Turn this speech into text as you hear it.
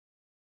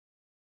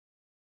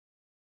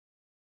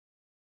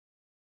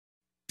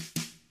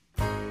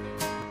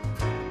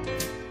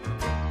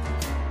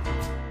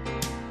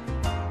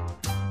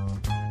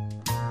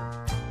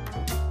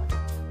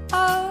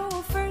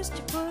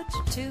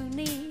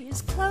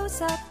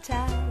close up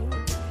tight.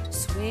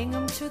 Swing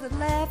 'em to the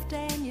left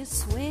and you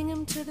swing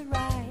 'em to the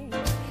right.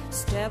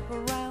 Step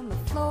around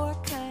the floor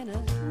kinda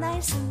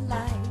nice and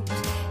light.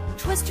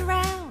 Twist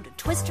around and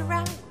twist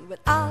around with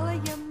all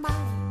of your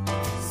might.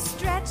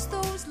 Stretch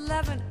those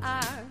loving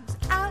arms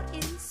out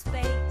in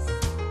space.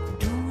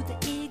 Do the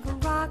eagle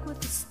rock with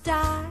the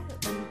style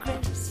and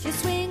grace. You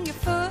swing your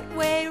foot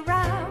way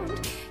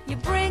round, you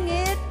bring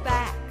it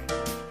back.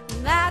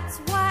 That's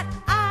what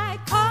I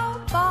call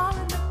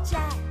ballin' the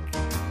jack.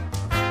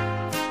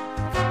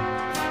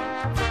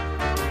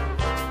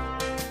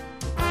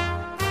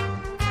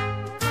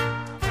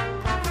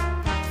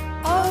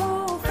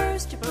 Oh,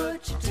 first you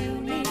put your two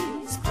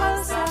knees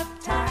close up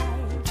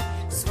tight.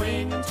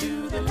 Swing 'em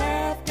to the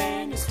left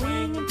and you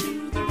swing 'em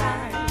to the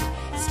right.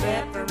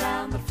 Step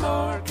around the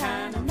floor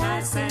kinda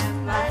nice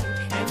and light.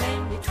 And then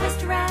you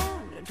twist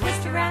around and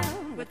twist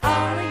around with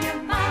all of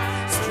your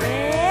might.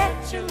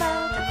 Stretch your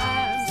loving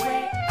arms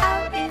way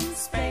out in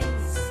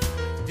space.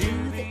 Do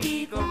the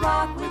eagle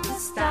rock with the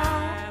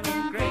style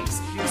and grace.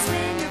 You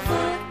swing your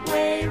foot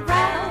way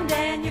round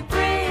and you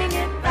bring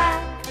it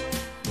back.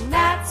 And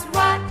that's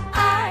what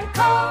I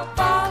call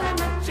ballin'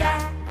 the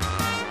jack.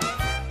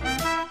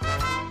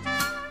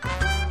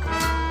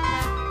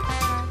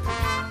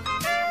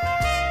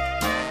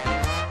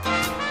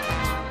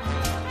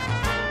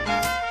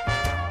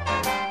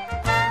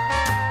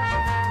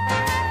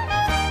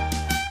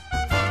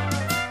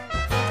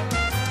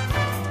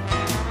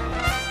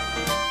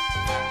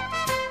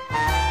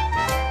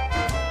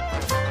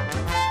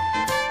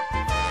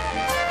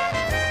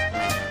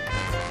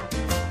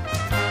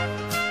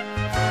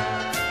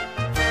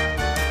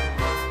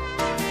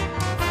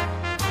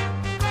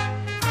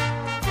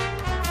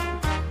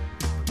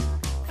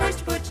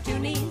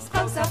 Knees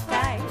close up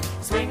tight.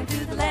 Swing 'em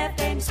to the left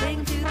and you swing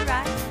 'em to the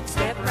right.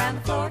 Step around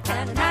the floor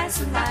kinda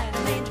nice and light.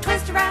 And then you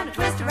twist around and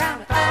twist around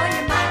with all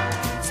your might.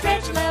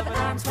 Stretch your loving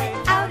arms way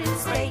out in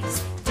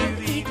space. Do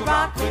the eagle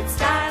rock with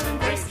style and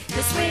grace.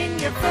 You swing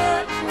your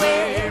foot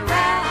way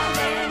round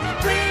and you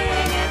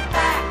bring it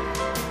back.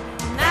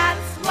 And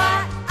that's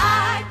what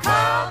I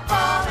call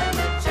ballin'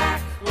 the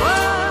jack.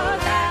 Whoa,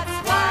 that's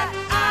what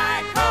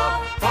I call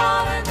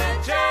ballin' the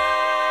jack.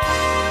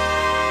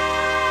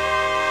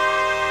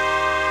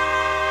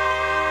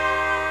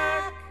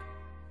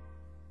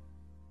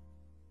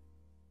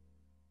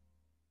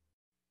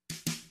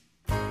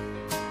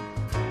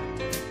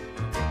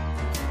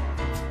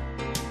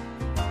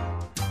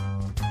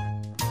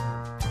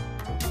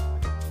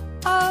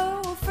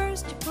 Oh,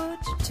 first you put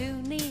your two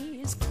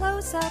knees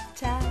close up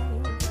tight.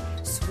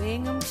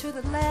 Swing 'em to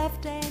the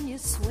left and you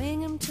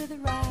swing 'em to the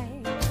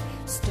right.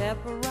 Step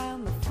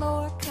around the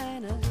floor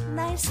kinda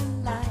nice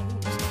and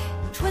light.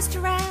 Twist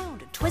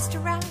around and twist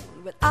around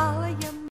with all of your